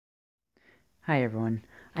Hi everyone.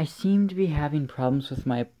 I seem to be having problems with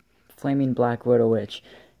my Flaming Black Widow Witch.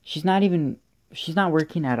 She's not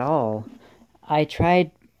working at all. I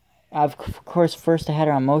tried, of course, first I had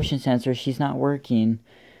her on motion sensor. She's not working.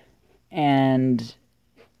 And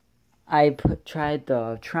tried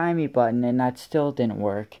the try me button and that still didn't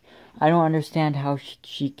work. I don't understand how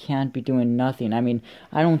she can't be doing nothing. I mean,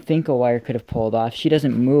 I don't think a wire could have pulled off. She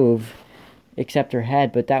doesn't move except her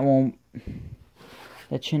head, but that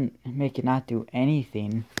shouldn't make it not do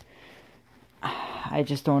anything. I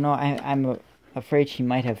just don't know. I'm afraid she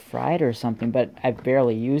might have fried or something, but I've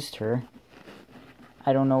barely used her.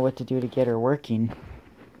 I don't know what to do to get her working.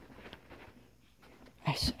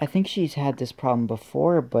 I think she's had this problem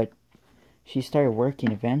before, but she started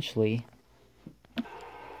working eventually.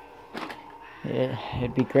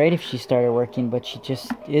 It'd be great if she started working, but she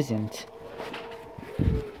just isn't.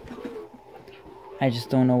 I just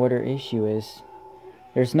don't know what her issue is.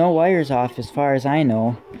 There's no wires off as far as I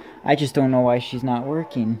know. I just don't know why she's not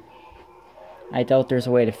working. I doubt there's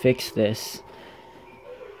a way to fix this.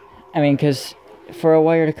 I mean, because for a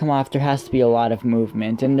wire to come off, there has to be a lot of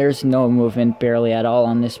movement. And there's no movement barely at all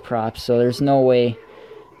on this prop. So there's no way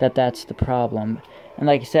that that's the problem. And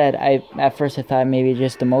like I said, at first I thought maybe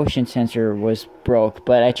just the motion sensor was broke.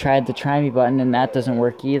 But I tried the try me button and that doesn't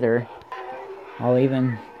work either. I'll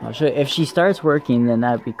show you. If she starts working, then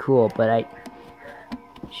that'd be cool. But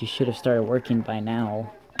she should have started working by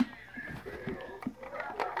now.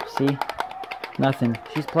 See? Nothing.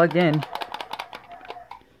 She's plugged in.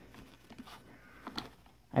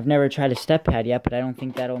 I've never tried a step pad yet, but I don't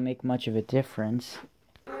think that'll make much of a difference.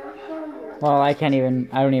 Well, I don't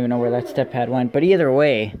even know where that step pad went, but either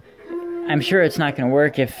way, I'm sure it's not going to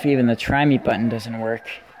work if even the try me button doesn't work.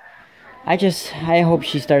 I hope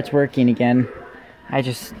she starts working again. I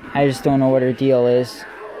just don't know what her deal is.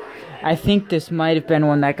 I think this might have been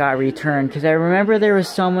one that got returned, because I remember there was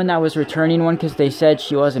someone that was returning one because they said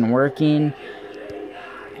she wasn't working,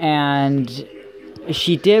 and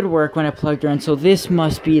she did work when I plugged her in, so this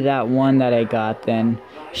must be that one that I got then.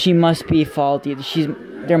 She must be faulty.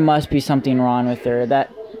 There must be something wrong with her.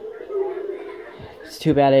 It's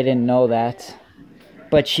too bad I didn't know that.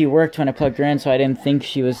 But she worked when I plugged her in, so I didn't think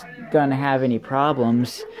she was gonna have any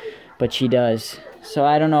problems, but she does. So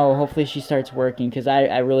I don't know, hopefully she starts working, because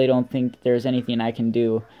I really don't think there's anything I can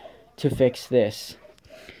do to fix this.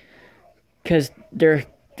 Because there's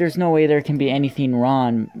no way there can be anything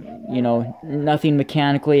wrong, you know, nothing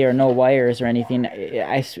mechanically or no wires or anything.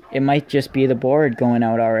 It might just be the board going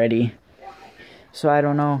out already. So I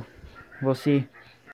don't know. We'll see.